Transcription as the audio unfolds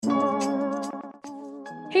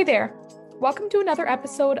Hey there. Welcome to another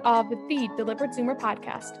episode of the Deliberate Zoomer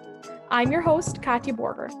podcast. I'm your host, Katya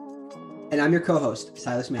Borger. And I'm your co-host,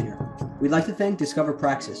 Silas Maynard. We'd like to thank Discover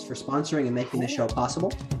Praxis for sponsoring and making this show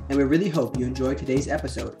possible, and we really hope you enjoy today's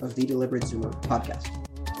episode of the Deliberate Zoomer podcast.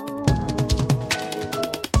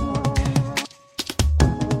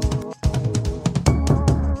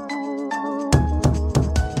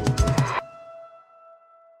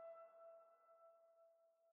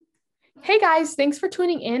 Hey guys, thanks for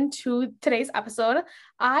tuning in to today's episode.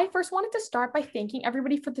 I first wanted to start by thanking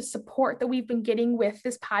everybody for the support that we've been getting with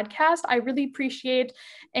this podcast. I really appreciate,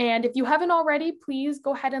 and if you haven't already, please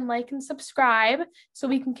go ahead and like and subscribe so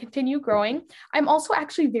we can continue growing. I'm also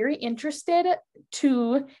actually very interested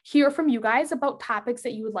to hear from you guys about topics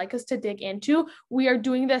that you would like us to dig into. We are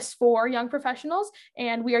doing this for young professionals,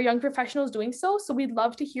 and we are young professionals doing so we'd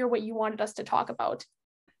love to hear what you wanted us to talk about.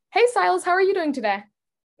 Hey Silas, how are you doing today?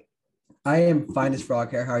 I am fine as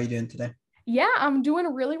frog hair. How are you doing today? Yeah, I'm doing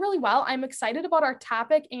really, really well. I'm excited about our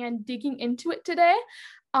topic and digging into it today.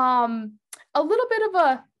 A little bit of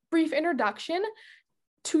a brief introduction.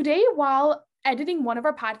 Today, while editing one of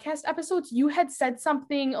our podcast episodes, you had said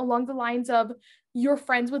something along the lines of your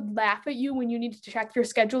friends would laugh at you when you needed to check your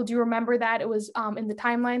schedule. Do you remember that? It was in the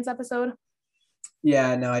Timelines episode.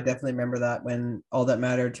 Yeah, no, I definitely remember that when all that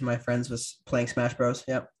mattered to my friends was playing Smash Bros.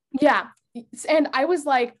 Yep. Yeah. And I was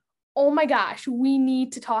like, oh my gosh, we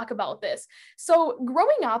need to talk about this. So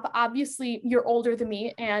growing up, obviously you're older than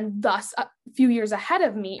me and thus a few years ahead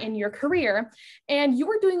of me in your career. And you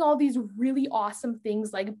were doing all these really awesome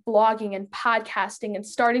things like blogging and podcasting and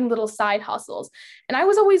starting little side hustles. And I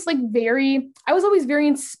was always very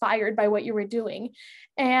inspired by what you were doing.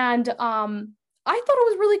 And I thought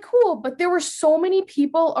it was really cool, but there were so many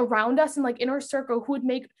people around us and like in our circle who would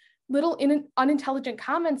make little unintelligent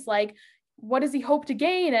comments like, what does he hope to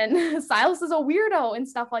gain? And Silas is a weirdo and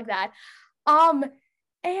stuff like that.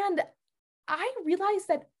 And I realized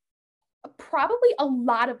that probably a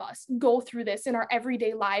lot of us go through this in our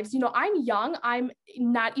everyday lives. You know, I'm young. I'm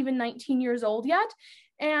not even 19 years old yet.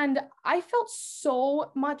 And I felt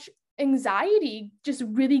so much anxiety just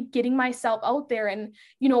really getting myself out there and,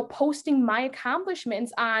 you know, posting my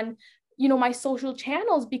accomplishments on my social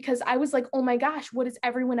channels because I was like, oh my gosh, what is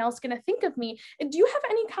everyone else going to think of me? And do you have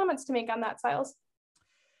any comments to make on that, Silas?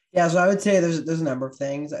 Yeah, so I would say there's a number of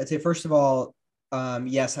things. I'd say, first of all,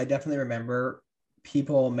 yes, I definitely remember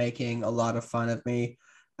people making a lot of fun of me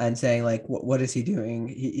and saying like, what is he doing?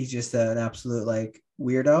 He's just an absolute like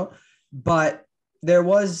weirdo. But there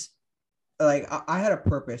was like, I had a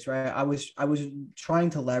purpose, right? I was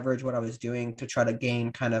trying to leverage what I was doing to try to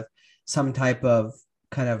gain kind of some type of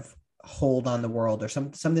kind of hold on the world or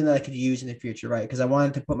something that I could use in the future, right? Because I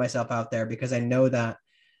wanted to put myself out there because I know that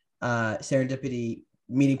serendipity,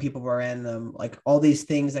 meeting people random, like all these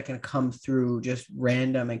things that can come through just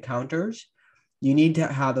random encounters, you need to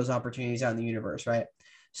have those opportunities out in the universe, right?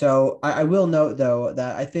 So I will note though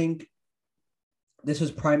that I think this was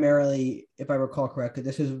primarily, if I recall correctly,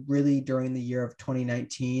 this was really during the year of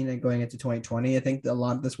 2019 and going into 2020. I think a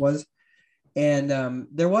lot of this was. And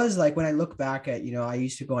there was like, when I look back at, I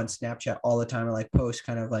used to go on Snapchat all the time and like post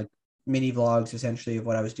kind of like mini vlogs essentially of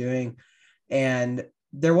what I was doing. And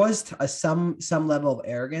there was some level of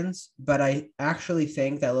arrogance, but I actually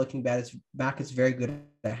think that looking back, it's very good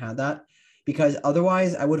that I had that, because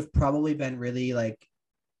otherwise I would have probably been really like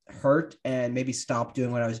hurt and maybe stopped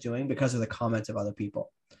doing what I was doing because of the comments of other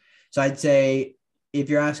people. So I'd say if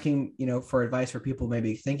you're asking, for advice for people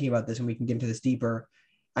maybe thinking about this, and we can get into this deeper,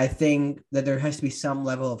 I think that there has to be some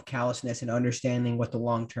level of callousness and understanding what the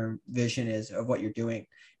long-term vision is of what you're doing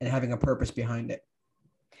and having a purpose behind it.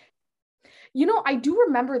 I do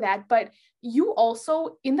remember that, but you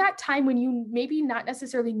also, in that time when you maybe not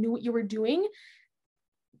necessarily knew what you were doing,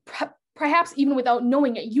 perhaps even without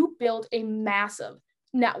knowing it, you built a massive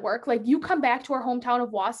network. Like you come back to our hometown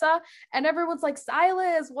of Wausau and everyone's like,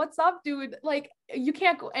 Silas, what's up, dude? Like you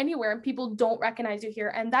can't go anywhere and people don't recognize you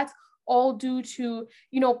here. And that's all due to,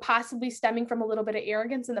 possibly stemming from a little bit of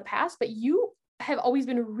arrogance in the past, but you have always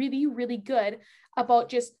been really, really good about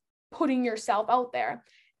just putting yourself out there.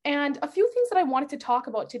 And a few things that I wanted to talk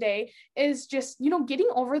about today is just, getting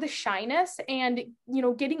over the shyness and,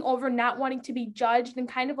 getting over not wanting to be judged and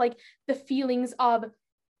kind of like the feelings of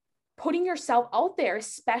putting yourself out there,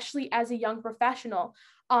 especially as a young professional.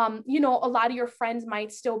 A lot of your friends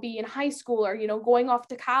might still be in high school or, going off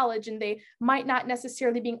to college, and they might not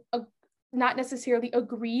necessarily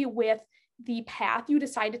agree with the path you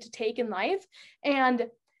decided to take in life. And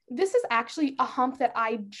this is actually a hump that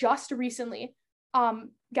I just recently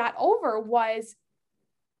got over, was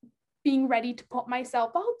being ready to put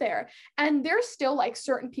myself out there. And there's still like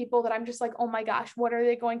certain people that I'm just like, oh my gosh, what are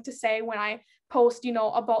they going to say when I post,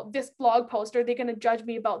 about this blog post? Are they going to judge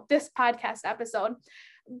me about this podcast episode?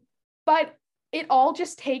 But it all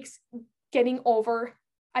just takes getting over,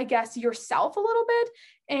 I guess, yourself a little bit,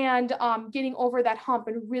 and getting over that hump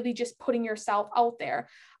and really just putting yourself out there.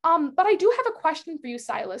 But I do have a question for you,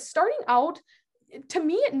 Silas. Starting out, to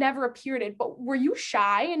me, it never appeared it, but were you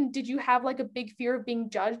shy, and did you have like a big fear of being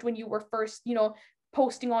judged when you were first,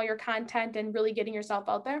 posting all your content and really getting yourself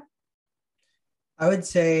out there? I would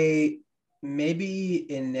say maybe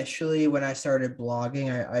initially when I started blogging,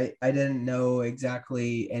 I didn't know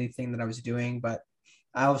exactly anything that I was doing, but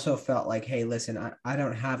I also felt like, hey, listen, I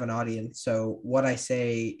don't have an audience. So what I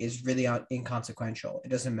say is really inconsequential. It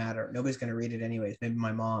doesn't matter. Nobody's going to read it anyways. Maybe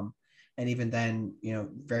my mom. And even then,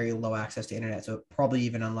 very low access to internet. So probably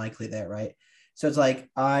even unlikely there, right? So it's like,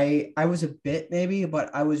 I was a bit maybe,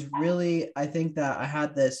 but I was really, I think that I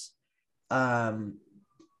had this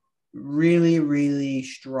really, really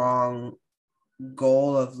strong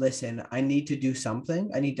goal of, listen, I need to do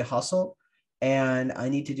something. I need to hustle. And I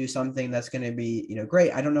need to do something that's going to be,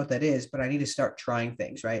 great. I don't know what that is, but I need to start trying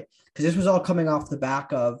things, right? Because this was all coming off the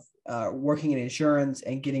back of working in insurance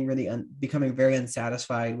and getting really becoming very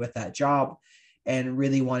unsatisfied with that job, and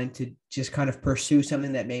really wanting to just kind of pursue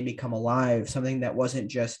something that made me come alive, something that wasn't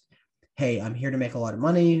just, hey, I'm here to make a lot of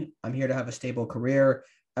money. I'm here to have a stable career.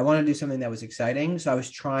 I want to do something that was exciting. So I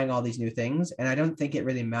was trying all these new things, and I don't think it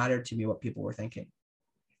really mattered to me what people were thinking.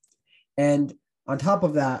 And on top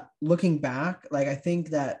of that, looking back, like, I think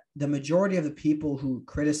that the majority of the people who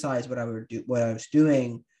criticized what I was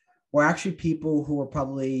doing were actually people who were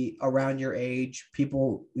probably around your age,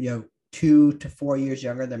 people, 2 to 4 years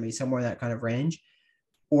younger than me, somewhere in that kind of range,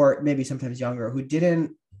 or maybe sometimes younger, who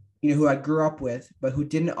didn't, who I grew up with, but who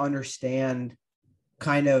didn't understand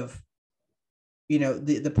kind of,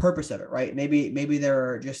 the purpose of it, right? Maybe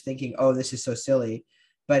they're just thinking, oh, this is so silly.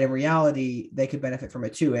 But in reality, they could benefit from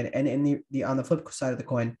it too. And in the on the flip side of the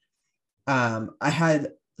coin, I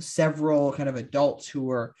had several kind of adults who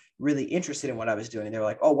were really interested in what I was doing. They were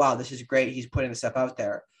like, "Oh, wow, this is great. He's putting the stuff out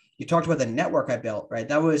there." You talked about the network I built, right?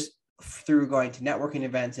 That was through going to networking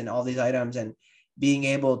events and all these items, and being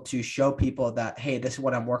able to show people that, hey, this is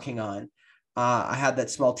what I'm working on. I had that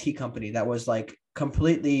small tea company that was like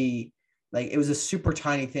completely, like, it was a super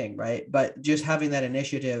tiny thing, right? But just having that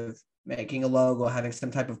initiative, making a logo, having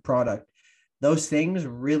some type of product, those things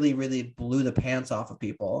really, really blew the pants off of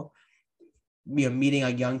people, meeting a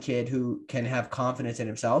young kid who can have confidence in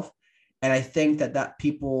himself. And I think that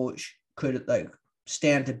people could like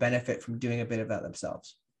stand to benefit from doing a bit of that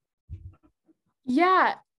themselves.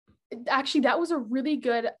 Yeah, actually, that was a really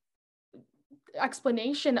good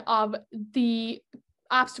explanation of the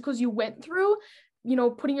obstacles you went through,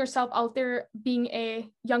 putting yourself out there, being a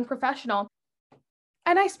young professional.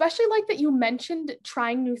 And I especially like that you mentioned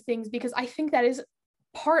trying new things, because I think that is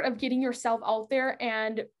part of getting yourself out there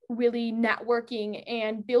and really networking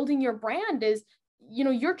and building your brand is,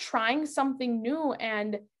 you're trying something new,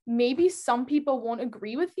 and maybe some people won't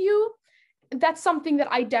agree with you. That's something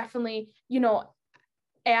that I definitely,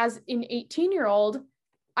 as an 18-year-old,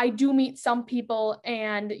 I do meet some people,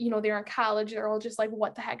 and, they're in college, they're all just like,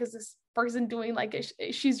 what the heck is this person doing? Like,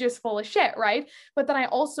 she's just full of shit, right? But then I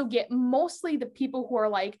also get mostly the people who are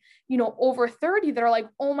like, over 30, that are like,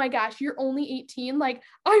 oh my gosh, you're only 18. Like,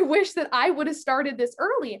 I wish that I would have started this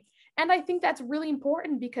early. And I think that's really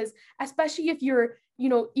important, because especially if you're,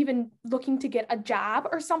 even looking to get a job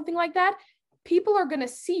or something like that, people are going to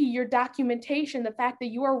see your documentation, the fact that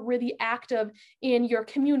you are really active in your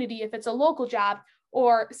community, if it's a local job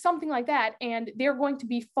or something like that. And they're going to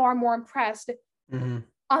be far more impressed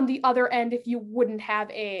on the other end. If you wouldn't have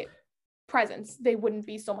a presence, they wouldn't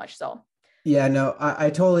be so much so. Yeah, no, I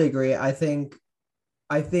totally agree. I think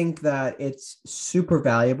that it's super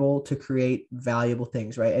valuable to create valuable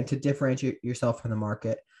things, right? And to differentiate yourself from the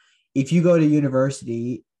market. If you go to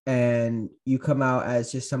university and you come out as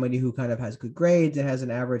just somebody who kind of has good grades and has an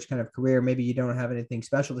average kind of career, maybe you don't have anything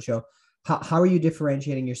special to show. How are you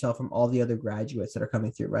differentiating yourself from all the other graduates that are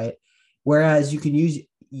coming through, right? Whereas you can use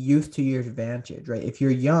youth to your advantage, right? If you're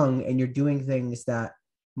young and you're doing things that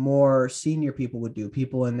more senior people would do,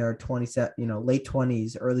 people in their 20s, late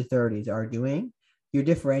 20s, early 30s are doing, you're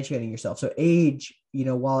differentiating yourself. So age,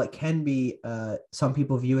 while it can be, some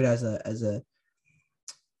people view it as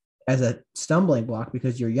a stumbling block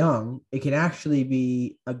because you're young, it can actually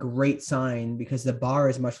be a great sign because the bar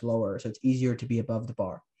is much lower. So it's easier to be above the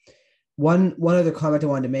bar. One other comment I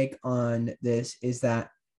wanted to make on this is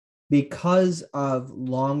that because of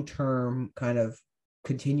long-term kind of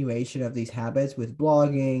continuation of these habits with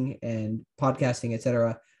blogging and podcasting,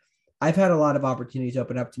 etc., I've had a lot of opportunities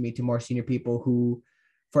open up to me to more senior people who,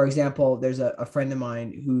 for example, there's a friend of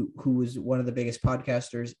mine who was one of the biggest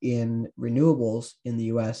podcasters in renewables in the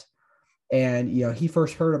US. And, he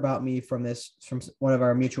first heard about me from one of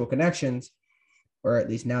our mutual connections, or at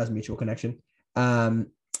least now is a mutual connection, who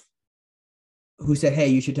said, "Hey,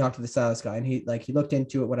 you should talk to the Silas guy." And he looked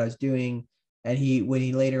into it, what I was doing. And when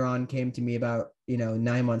he later on came to me about,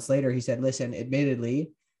 9 months later, he said, "Listen,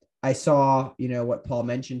 admittedly, I saw, what Paul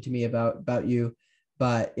mentioned to me about you,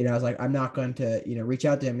 but, I was like, I'm not going to, reach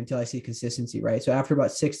out to him until I see consistency." Right. So after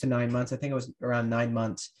about 6 to 9 months, I think it was around 9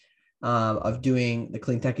 months of doing the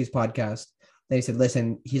Clean Techies podcast, then he said,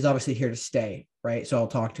 "Listen, he's obviously here to stay. Right. So I'll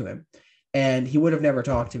talk to him." And he would have never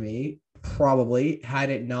talked to me probably had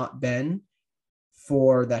it not been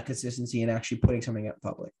for that consistency and actually putting something out in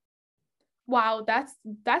public. Wow,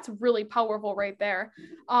 that's really powerful right there.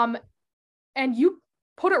 And you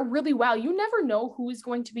put it really well. You never know who is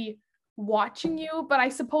going to be watching you, but I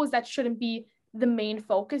suppose that shouldn't be the main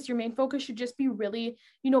focus. Your main focus should just be really,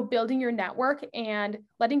 building your network and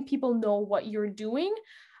letting people know what you're doing.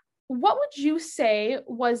 What would you say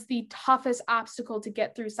was the toughest obstacle to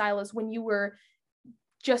get through, Silas, when you were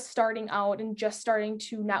just starting out and just starting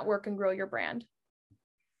to network and grow your brand?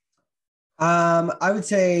 I would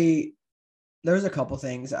say there's a couple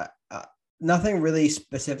things. Nothing really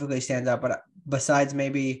specifically stands out, but besides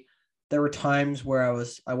maybe there were times where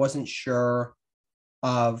I wasn't sure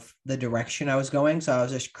of the direction I was going. So I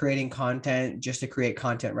was just creating content just to create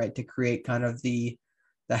content, right? To create kind of the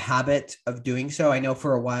habit of doing so. I know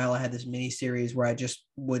for a while I had this mini series where I just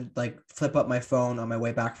would flip up my phone on my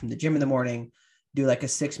way back from the gym in the morning, do a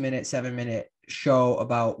 6-minute, 7-minute show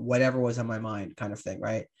about whatever was on my mind kind of thing,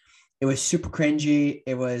 right? It was super cringy.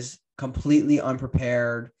 It was completely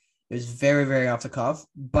unprepared. It was very, very off the cuff,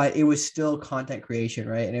 but it was still content creation,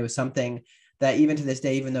 right? And it was something that even to this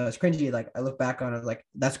day, even though it's cringy, I look back on it,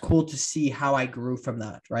 that's cool to see how I grew from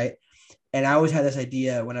that, right? And I always had this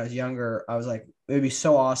idea when I was younger. I was like, it would be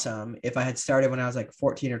so awesome if I had started when I was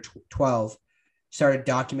 14 or 12, started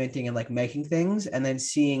documenting and making things and then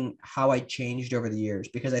seeing how I changed over the years,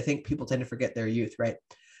 because I think people tend to forget their youth, right?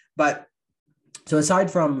 But so aside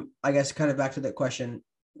from, I guess, kind of back to that question,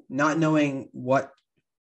 not knowing what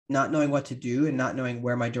to do and not knowing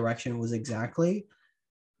where my direction was exactly,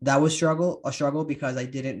 that was a struggle because I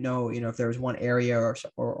didn't know, if there was one area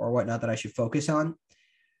or whatnot that I should focus on.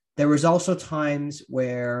 There was also times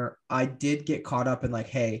where I did get caught up in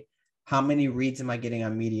hey, how many reads am I getting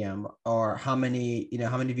on Medium, or how many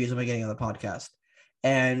views am I getting on the podcast?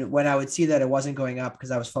 And when I would see that it wasn't going up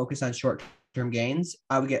because I was focused on short-term gains,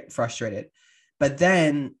 I would get frustrated. But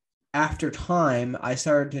then after time, I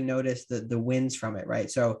started to notice the wins from it,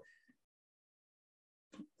 right? So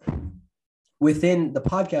within the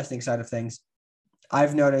podcasting side of things,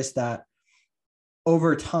 I've noticed that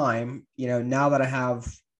over time, now that I have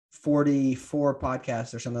 44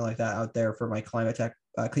 podcasts or something like that out there for my Clean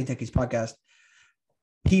Techies podcast,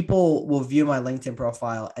 people will view my LinkedIn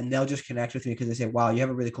profile and they'll just connect with me because they say, "Wow, you have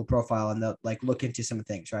a really cool profile," and they'll look into some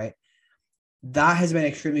things, right? That has been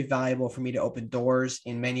extremely valuable for me to open doors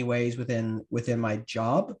in many ways within my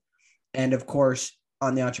job, and of course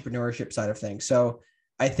on the entrepreneurship side of things. So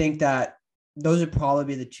I think that those would probably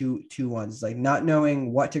be the two ones, not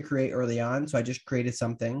knowing what to create early on. So I just created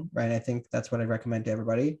something, right? I think that's what I recommend to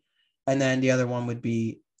everybody. And then the other one would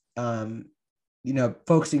be,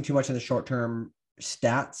 focusing too much on the short-term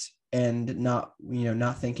stats and not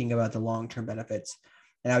thinking about the long-term benefits.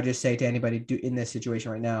 And I would just say to anybody in this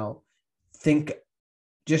situation right now,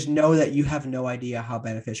 just know that you have no idea how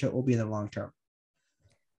beneficial it will be in the long term.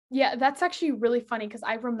 Yeah, that's actually really funny because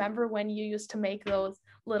I remember when you used to make those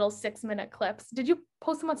little 6-minute clips. Did you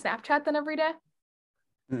post them on Snapchat then every day?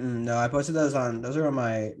 No, I posted those are on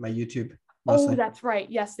my YouTube mostly. Oh, that's right.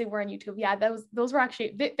 Yes, they were on YouTube. Yeah, those were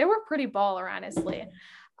actually, they were pretty baller, honestly.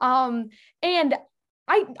 And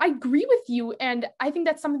I agree with you. And I think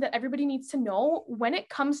that's something that everybody needs to know when it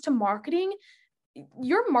comes to marketing.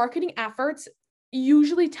 Your marketing efforts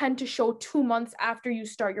usually tend to show 2 months after you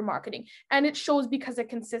start your marketing, and it shows because of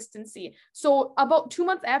consistency. So about 2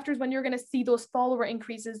 months after is when you're going to see those follower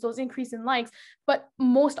increases, those increase in likes, but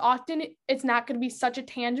most often it's not going to be such a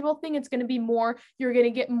tangible thing. It's going to be more, you're going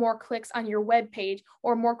to get more clicks on your web page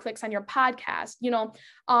or more clicks on your podcast,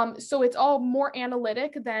 so it's all more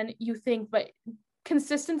analytic than you think, but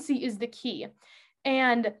consistency is the key.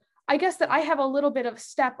 And I guess that I have a little bit of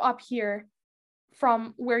step up here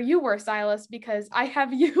from where you were, Silas, because I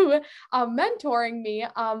have you mentoring me.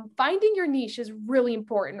 Finding your niche is really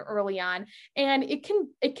important early on, and it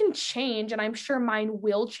can change, and I'm sure mine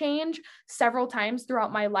will change several times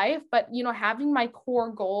throughout my life. But having my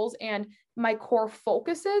core goals and my core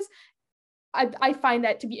focuses, I find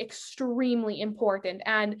that to be extremely important.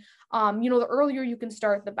 And the earlier you can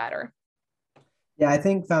start, the better. Yeah, I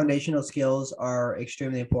think foundational skills are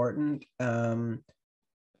extremely important.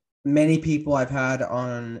 Many people I've had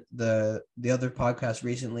on the other podcast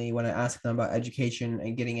recently, when I ask them about education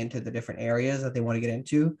and getting into the different areas that they want to get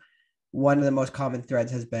into, one of the most common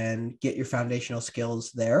threads has been get your foundational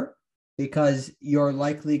skills there, because you're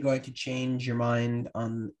likely going to change your mind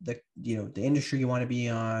on the industry you want to be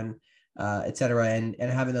on, et cetera. And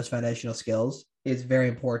having those foundational skills is very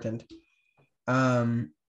important. I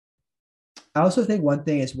also think one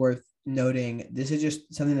thing is worth noting. This is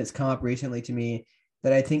just something that's come up recently to me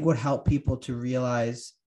that I think would help people to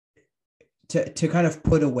realize, to kind of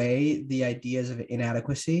put away the ideas of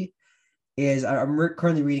inadequacy. Is I'm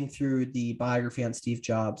currently reading through the biography on Steve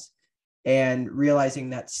Jobs and realizing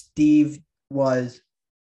that Steve was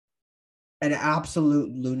an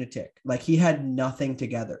absolute lunatic. Like, he had nothing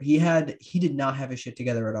together. He did not have his shit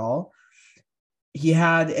together at all.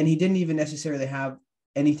 And he didn't even necessarily have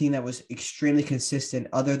anything that was extremely consistent,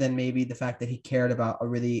 other than maybe the fact that he cared about a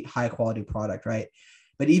really high quality product, right?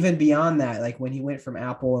 But even beyond that, like when he went from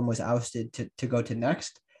Apple and was ousted to go to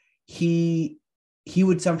Next, he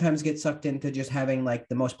would sometimes get sucked into just having like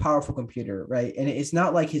the most powerful computer, right? And it's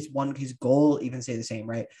not like his goal even stay the same,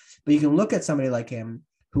 right? But you can look at somebody like him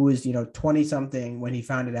who was 20 something when he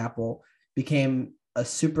founded Apple, became a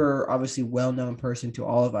super obviously well-known person to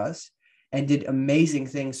all of us, and did amazing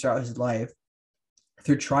things throughout his life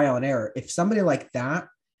through trial and error. If somebody like that,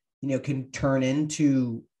 can turn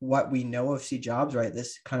into what we know of Steve Jobs, right?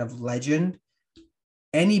 This kind of legend,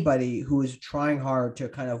 anybody who is trying hard to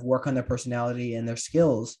kind of work on their personality and their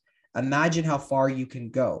skills, imagine how far you can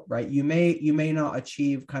go, right? You may not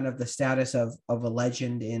achieve kind of the status of a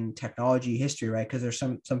legend in technology history, right? Because there's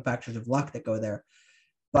some factors of luck that go there,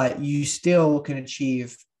 but you still can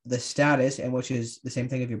achieve the status, and which is the same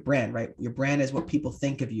thing of your brand, right? Your brand is what people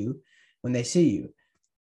think of you when they see you.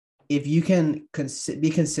 If you can be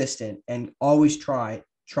consistent and always try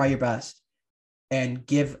your best and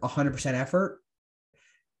give 100% effort,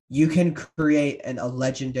 you can create a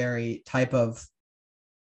legendary type of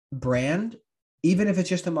brand, even if it's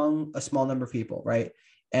just among a small number of people, right?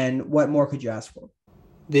 And what more could you ask for?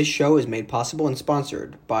 This show is made possible and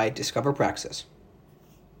sponsored by Discover Praxis.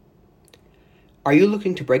 Are you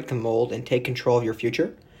looking to break the mold and take control of your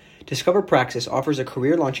future? Discover Praxis offers a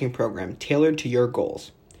career launching program tailored to your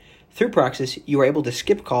goals. Through Praxis, you are able to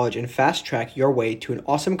skip college and fast-track your way to an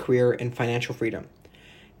awesome career and financial freedom.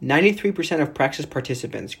 93% of Praxis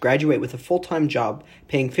participants graduate with a full-time job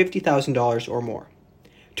paying $50,000 or more.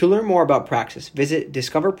 To learn more about Praxis, visit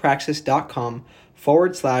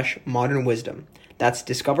discoverpraxis.com/modern wisdom. That's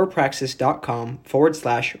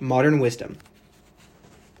discoverpraxis.com/modern wisdom.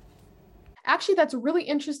 Actually, that's really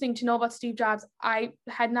interesting to know about Steve Jobs. I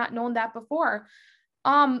had not known that before.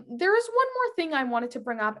 There is one more thing I wanted to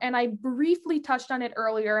bring up, and I briefly touched on it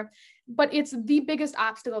earlier, but it's the biggest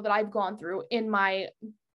obstacle that I've gone through in my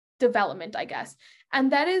development, I guess.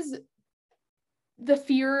 And that is the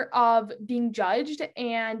fear of being judged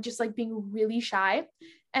and just like being really shy.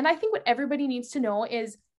 And I think what everybody needs to know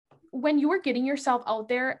is when you are getting yourself out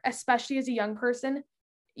there, especially as a young person,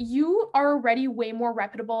 you are already way more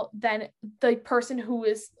reputable than the person who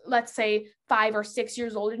is, let's say, 5 or 6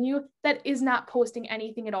 years older than you, that is not posting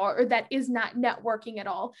anything at all, or that is not networking at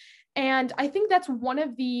all. And I think that's one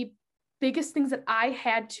of the biggest things that I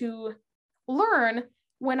had to learn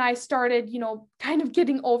when I started, kind of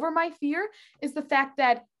getting over my fear, is the fact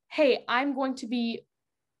that, hey, I'm going to be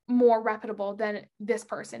more reputable than this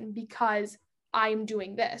person because I'm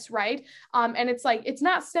doing this, right? And it's like, it's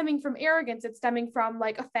not stemming from arrogance. It's stemming from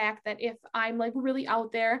like a fact that if I'm like really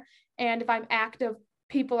out there and if I'm active,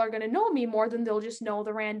 people are going to know me more than they'll just know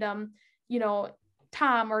the random,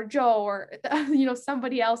 Tom or Joe or,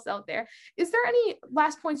 somebody else out there. Is there any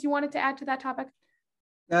last points you wanted to add to that topic?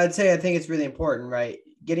 I'd say I think it's really important, right?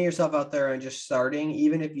 Getting yourself out there and just starting,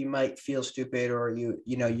 even if you might feel stupid or you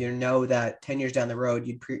know that 10 years down the road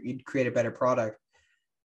you'd create a better product.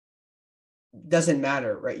 Doesn't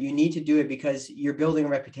matter, right? You need to do it because you're building a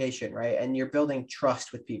reputation, right? And you're building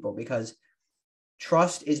trust with people, because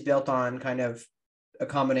trust is built on kind of a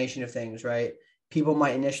combination of things, right? People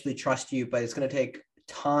might initially trust you, but it's going to take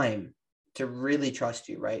time to really trust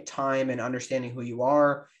you, right? Time and understanding who you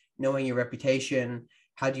are, knowing your reputation,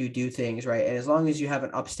 how do you do things, right? And as long as you have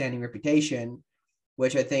an upstanding reputation,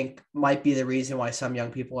 which I think might be the reason why some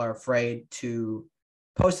young people are afraid to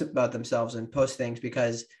post about themselves and post things,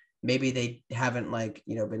 because maybe they haven't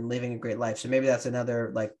been living a great life. So maybe that's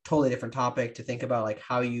another totally different topic to think about,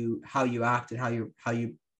 how you act and how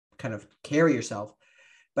you kind of carry yourself.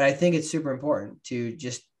 But I think it's super important to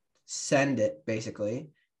just send it basically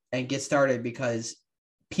and get started, because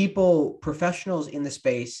professionals in the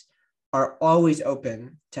space are always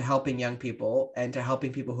open to helping young people and to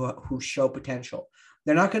helping people who show potential.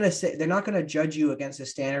 They're not going to judge you against the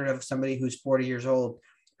standard of somebody who's 40 years old,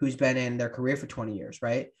 who's been in their career for 20 years,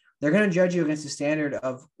 right? They're going to judge you against the standard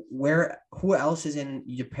of who else is in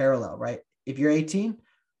your parallel, right? If you're 18,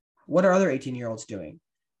 what are other 18-year-olds doing?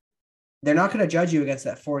 They're not going to judge you against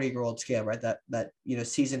that 40-year-old scale, right? That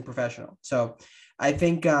seasoned professional. So I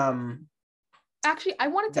think actually, I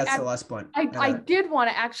wanted to that's add, the last point. I did want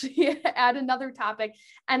to actually add another topic,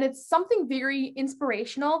 and it's something very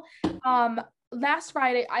inspirational. Last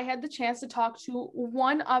Friday, I had the chance to talk to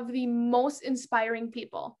one of the most inspiring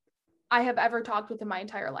people I have ever talked with in my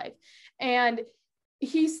entire life. And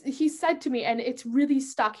he said to me, and it's really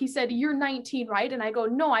stuck. He said, "You're 19, right?" And I go,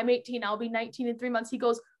 "No, I'm 18. I'll be 19 in 3 months." He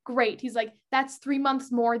goes, "Great." He's like, "That's 3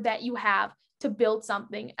 months more that you have to build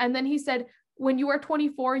something." And then he said, "When you are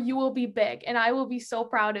 24, you will be big, and I will be so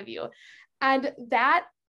proud of you." And that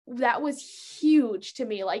was huge to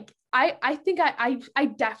me. I think I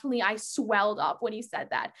definitely swelled up when he said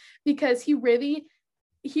that, because he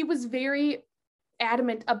was very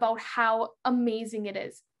adamant about how amazing it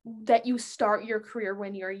is that you start your career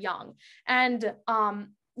when you're young. And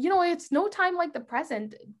it's no time like the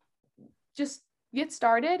present. Just get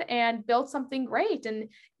started and build something great. And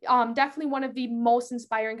definitely one of the most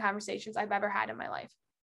inspiring conversations I've ever had in my life.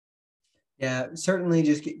 Yeah, certainly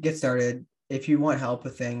just get started. If you want help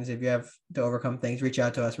with things, if you have to overcome things, reach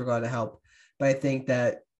out to us. We're glad to help. But I think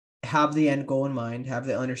that have the end goal in mind, have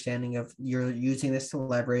the understanding of you're using this to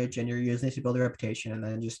leverage and you're using this to build a reputation, and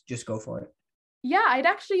then just go for it. Yeah, I'd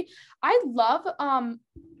love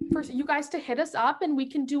for you guys to hit us up, and we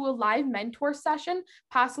can do a live mentor session,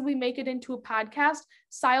 possibly make it into a podcast.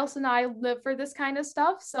 Silas and I live for this kind of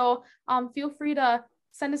stuff. So feel free to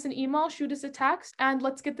send us an email, shoot us a text, and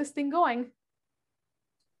let's get this thing going.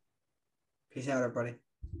 Peace out, everybody.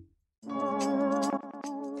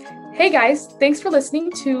 Hey guys, thanks for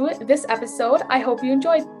listening to this episode. I hope you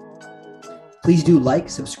enjoyed. Please do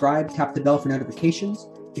subscribe, tap the bell for notifications.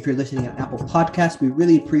 If you're listening on Apple Podcasts, we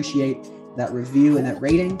really appreciate that review and that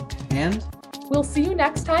rating. And we'll see you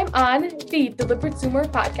next time on the Deliberate Zoomer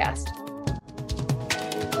podcast.